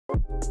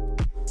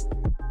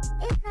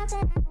It's not that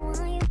I don't want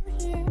you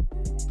here.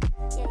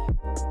 Yeah.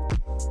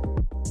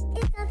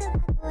 It's something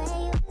about the way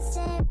you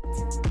stare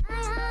into my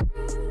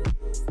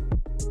eyes.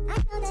 I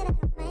know that I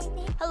don't make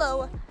me. Hello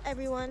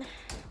everyone,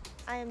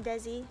 I am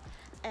Desi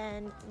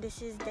and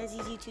this is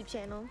Desi's YouTube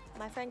channel.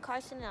 My friend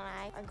Carson and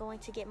I are going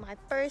to get my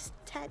first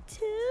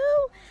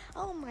tattoo.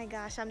 Oh my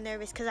gosh, I'm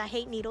nervous because I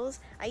hate needles.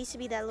 I used to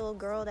be that little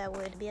girl that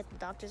would be at the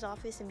doctor's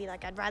office and be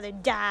like, I'd rather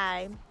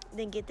die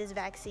than get this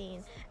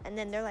vaccine. And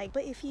then they're like,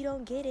 but if you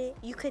don't get it,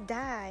 you could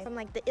die from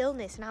like the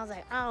illness. And I was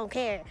like, I don't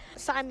care,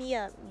 sign me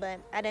up.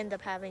 But I'd end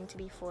up having to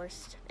be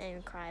forced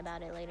and cry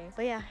about it later.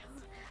 But yeah,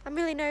 I'm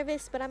really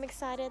nervous, but I'm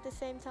excited at the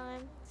same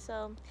time.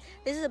 So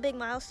this is a big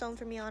milestone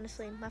for me,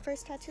 honestly. My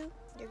first tattoo.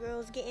 Your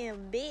girl's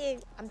getting big.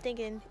 I'm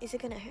thinking, is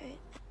it gonna hurt?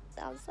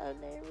 I'm so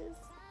nervous.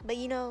 But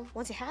you know,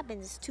 once it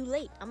happens, it's too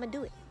late. I'm gonna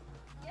do it.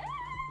 Yeah.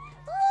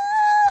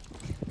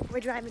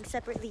 We're driving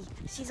separately.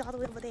 She's all the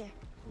way over there,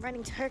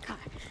 running to her car,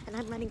 and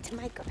I'm running to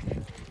my car.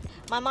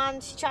 My mom,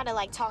 she tried to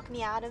like talk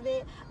me out of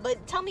it,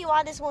 but tell me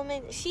why this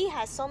woman, she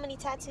has so many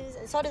tattoos,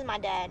 and so does my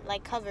dad,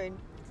 like covered.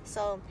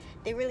 So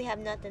they really have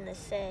nothing to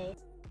say.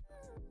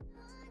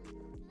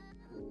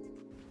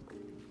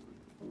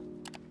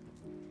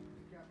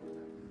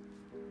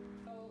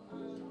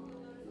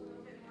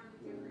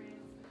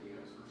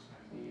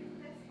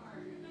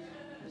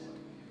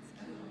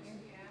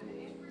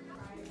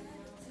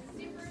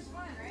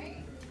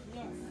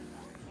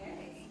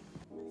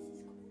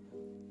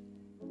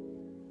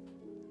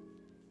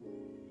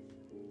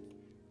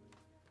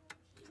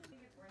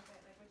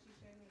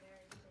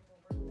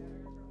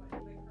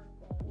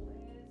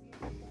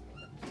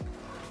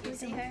 You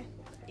see her?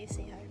 You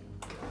see her?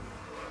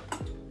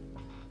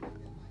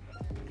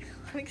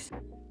 So is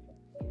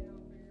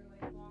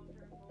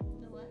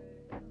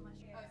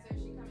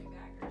she coming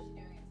back or is she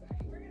doing it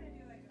tonight? We're gonna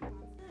do like a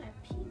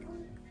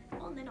Peacock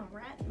holding a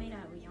rat made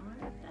out of yarn.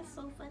 That's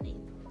so funny.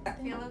 Does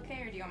that feel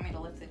okay, or do you want me to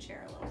lift the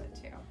chair a little bit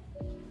too?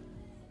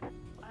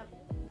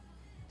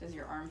 Does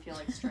your arm feel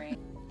like strained?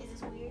 Is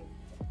this weird?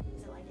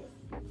 Is it like this?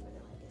 Or is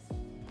it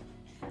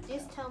like this?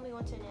 Just tell me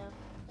what to do.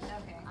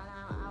 Okay. And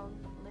I'll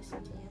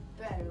listen to you.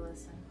 Better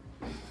listen.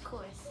 Of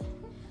course.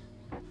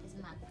 It's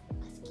my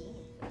skin.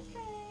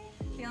 Okay.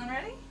 Feeling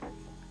ready?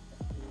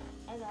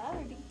 As I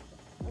already.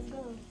 Let's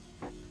go.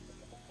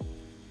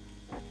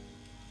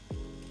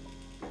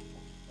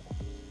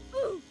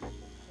 Ooh.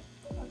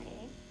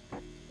 Okay.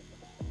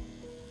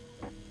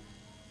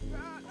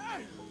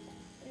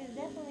 It is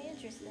definitely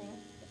interesting.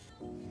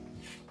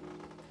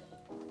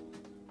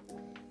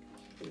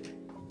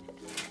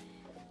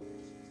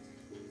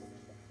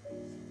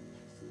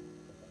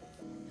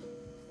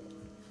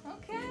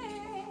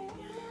 Okay.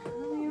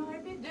 Let me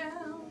wipe it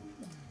down.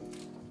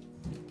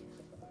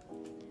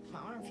 My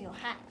arm feel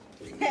hot.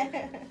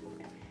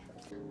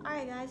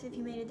 Alright guys, if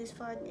you made it this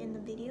far in the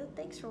video,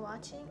 thanks for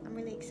watching. I'm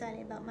really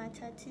excited about my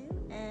tattoo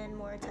and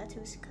more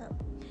tattoos to come.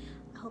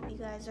 I hope you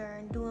guys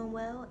are doing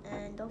well,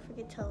 and don't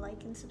forget to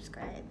like and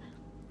subscribe.